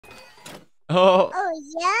Oh. Oh,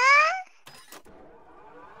 yeah?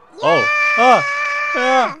 Oh. Ah.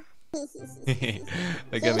 Ah.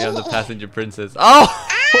 Look at me, I'm the passenger princess. Oh!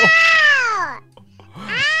 Ow!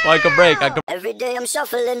 Well, I can break. I can Every day I'm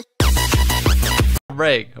shuffling.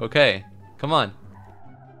 break. Okay. Come on.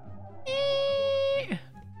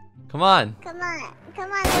 Come on. Come on.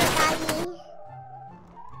 Come on, little doggy.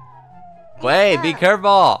 Wait, Let's be go.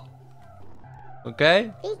 careful.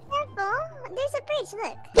 Okay? Be careful. There's a bridge,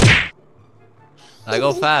 look. I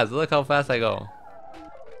go fast. Look how fast I go.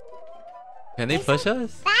 Can they push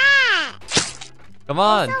us? Fast! Come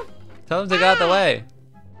on. so Tell them to get out the way.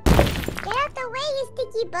 Get out the way, you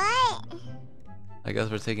sticky butt. I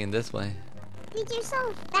guess we're taking this way. Dude, you're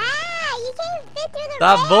so fat. You can't fit through the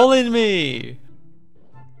Stop red. bullying me.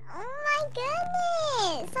 Oh my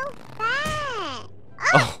goodness. So fat.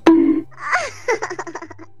 Oh.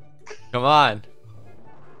 Come on.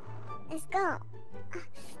 Let's go.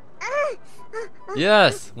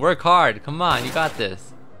 Yes. Work hard. Come on. You got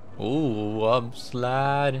this. Ooh, I'm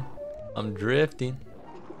sliding. I'm drifting.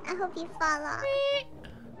 I hope you fall off.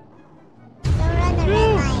 Don't run the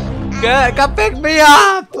red light. Come pick me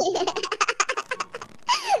up.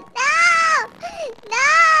 No!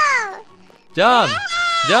 No! Jump.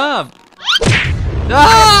 Jump.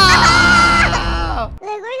 Ah! Look,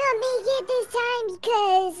 we're gonna make it this time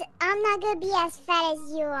because I'm not gonna be as fat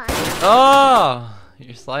as you are. Oh,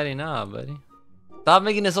 you're sliding up, buddy. Stop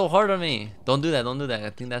making it so hard on me. Don't do that. Don't do that.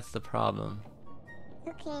 I think that's the problem.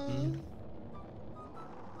 Okay. I'm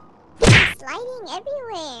sliding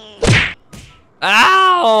everywhere.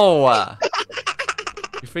 Ow!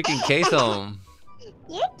 You freaking queso.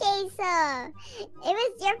 Your queso. It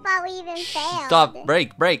was your fault we even failed. Stop.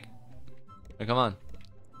 Break. Break. Hey, come on.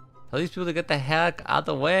 Tell these people to get the heck out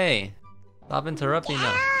the way. Stop interrupting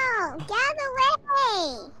us. Ow! Get out of the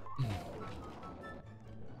way!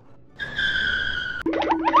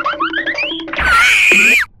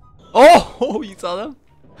 Oh, you saw them?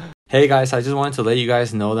 Hey guys, I just wanted to let you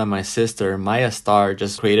guys know that my sister, MayaStar,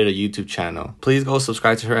 just created a YouTube channel. Please go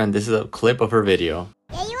subscribe to her, and this is a clip of her video.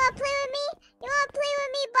 Yeah, you wanna play with me? You wanna play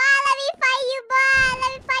with me, boy? Let me fight you, boy! Let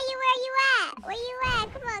me fight you. Where you at? Where you at?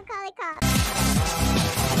 Come on, call it, call.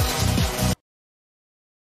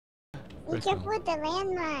 Be careful with the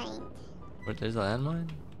landmine. Where there's a landmine?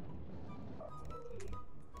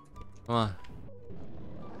 Come on.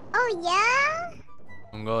 Oh, yeah?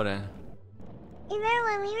 I'm going. Remember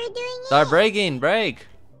when we were doing it? Start braking. Brake.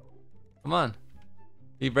 Come on.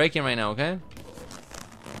 Be braking right now, okay?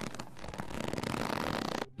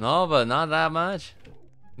 No, but not that much. You're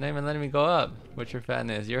not even letting me go up. What's your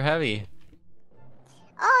fatness? You're heavy.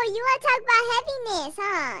 Oh, you want to talk about heaviness,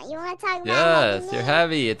 huh? You want to talk about Yes, you're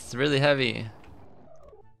heavy. It's really heavy.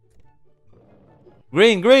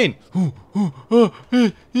 Green, green. Oh!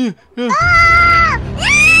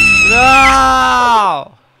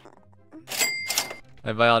 No!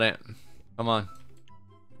 I violed it. Come on.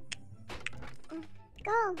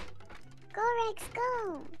 Go. Go, Rex,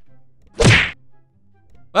 go.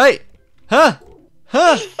 Wait! Huh?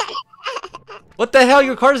 Huh? What the hell?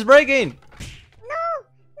 Your car is braking! No,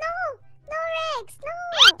 Rex, no.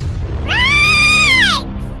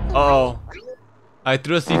 Rex! Uh-oh. I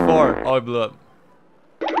threw a C4. Oh, it blew up.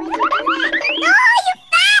 No, you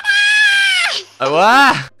fat!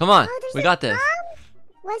 What? Come on. Oh, there's We a what this. bomb?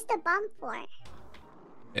 What's the bomb for?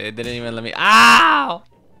 It didn't even let me. Ow!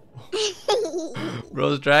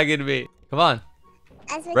 Bro's dragging me. Come on.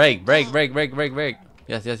 Brake.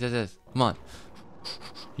 Yes. Come on.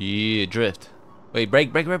 Yeah, drift. Wait,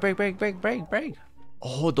 brake.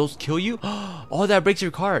 Oh, those kill you? Oh, that breaks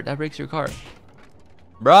your car.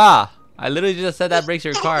 Bruh, I literally just said that breaks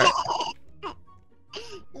your car.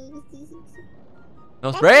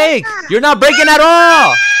 No, brake! You're not braking at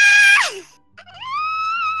all!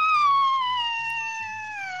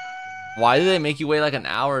 Why do they make you wait like an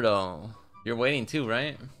hour though? You're waiting too,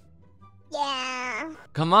 right? Yeah.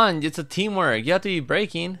 Come on, it's a teamwork. You have to be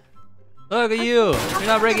braking. Look at you. You're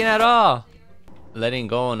not braking at all. Letting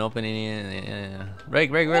go and opening it. Yeah.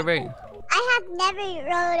 Brake. I have never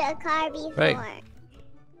rode a car before. Brake.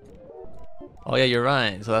 Oh yeah, you're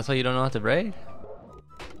right. So that's why you don't know how to brake?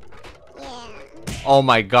 Yeah. Oh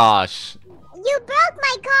my gosh. You broke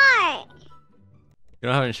my car. You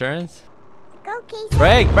don't have insurance? Go, Casey.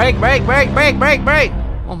 Brake.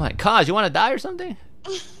 Oh my gosh, you want to die or something?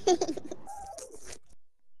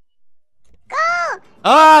 Go.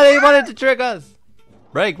 Ah, they wanted to trick us.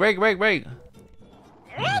 Brake. Let's go.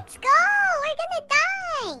 We're gonna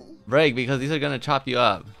die. Brake, because these are gonna chop you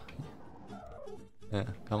up. Yeah,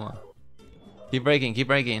 come on. Keep braking.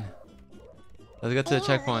 Let's get to the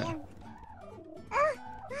checkpoint.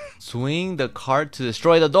 Swing the cart to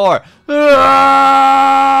destroy the door.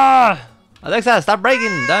 Ah! Alexa, stop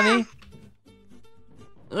breaking, dummy.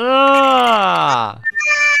 Ah!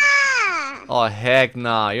 Oh, heck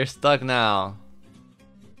no. You're stuck now.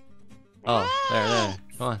 Oh, there.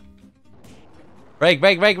 Come on. Break.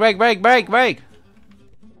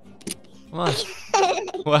 Come on.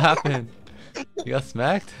 What happened? You got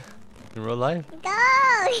smacked? In real life? Go!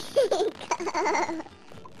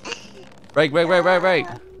 Break.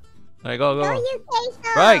 Alright, go. Go, you queso!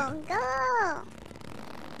 Break! Go!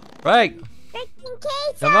 Break! Freaking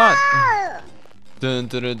queso! Come on!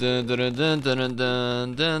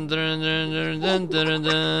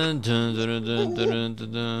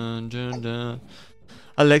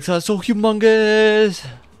 Alexa, so humongous!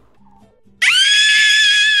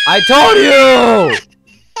 I told you!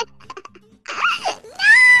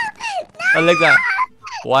 Alexa,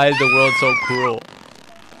 why is the world so cruel?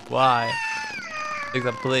 Why?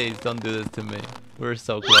 Alexa, please don't do this to me. We're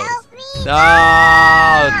so close. Help me!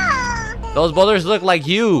 No! Those boulders look like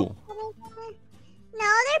you. No,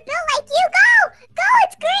 they're built like you. Go! Go!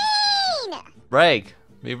 It's green! Break.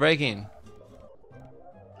 Be breaking.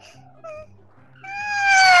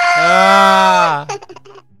 Ah!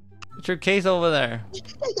 Put your case over there.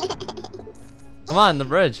 Come on, the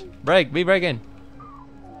bridge. Break. Be breaking.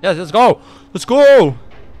 Yes, let's go. Let's go.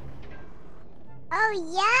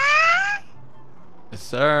 Oh, yeah? Yes,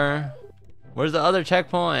 sir. Where's the other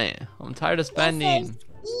checkpoint? I'm tired of spending.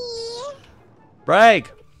 Yes, Break.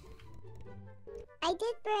 I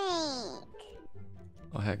did break.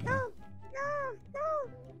 Oh, heck no. No.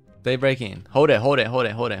 Stay breaking. Hold it. Am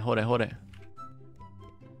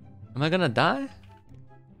I gonna die?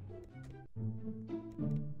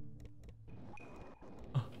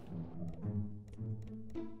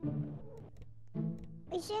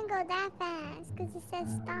 We shouldn't go that fast because it says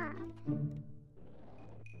stop.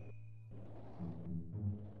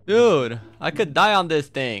 Dude, I could die on this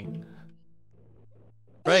thing.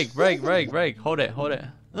 Break. Hold it.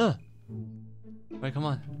 Wait, come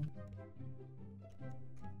on.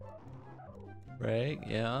 Break.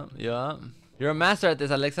 Yeah. You're a master at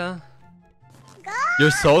this, Alexa. Go!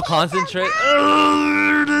 You're so concentrated.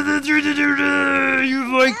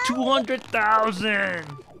 You're like 200,000.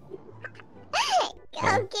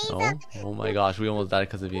 Okay, No. Oh my gosh, we almost died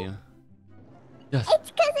because of you. Yes. It's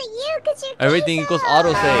because of you, because you're Everything queso. equals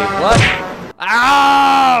autosave. What?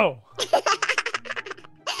 Ow!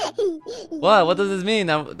 What does this mean?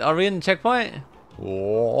 Are we in the checkpoint?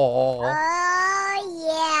 Oh,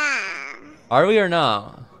 yeah. Are we or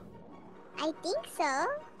not? I think so.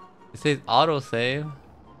 It says autosave.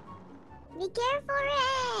 Be careful,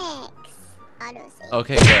 Rex. Autosave.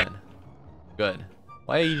 Okay, good.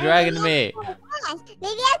 Why are you dragging me? Maybe I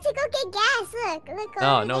have to go get gas. Look.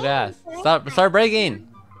 No gas. Start braking.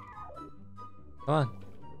 Come on.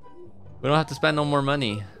 We don't have to spend no more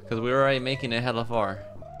money because we're already making it hella far.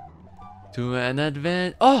 To an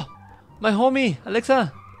advance. Oh, my homie,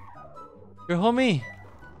 Alexa. Your homie.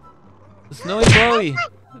 The snowy Chloe.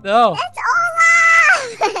 No. That's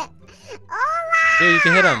Olaf. Olaf. Here, you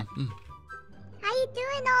can hit him. How you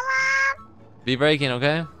doing, Olaf? Be braking,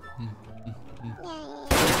 okay?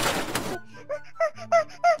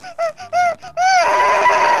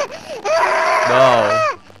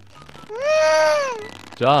 No.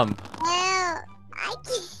 Jump. Well, I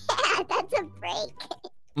can't. That's a break.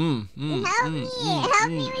 Help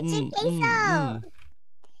me with your queso.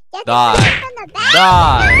 Die.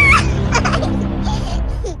 Die.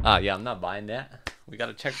 Ah, yeah, I'm not buying that. We got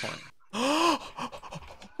a checkpoint. No.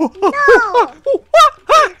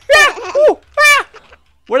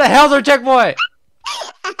 Where the hell's our checkpoint?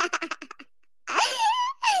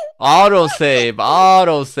 Autosave.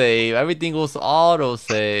 Everything goes to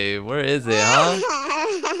autosave. Where is it, huh?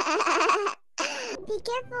 Be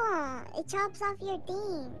careful. It chops off your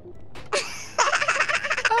thing.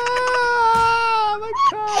 Oh my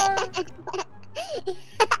god.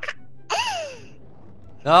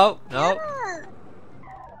 No.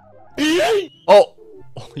 Oh,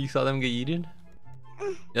 you saw them get eaten?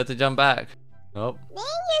 You have to jump back. Nope. Dang,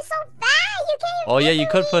 you're so fat. You can't even Oh yeah, you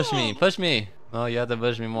could it. push me. Oh, you have to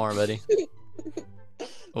push me more, buddy.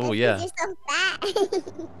 Oh That's yeah. 'cause you're so fat.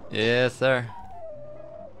 Yes, sir.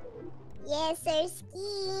 Yes, sir,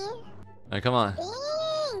 ski. Alright, come on.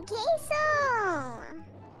 Dang, queso.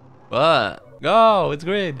 What? Go! It's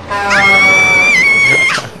green.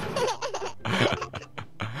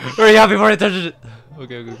 Hurry up before I touch it.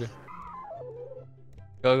 Okay.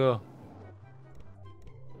 Go.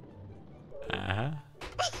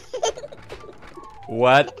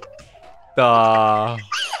 What the?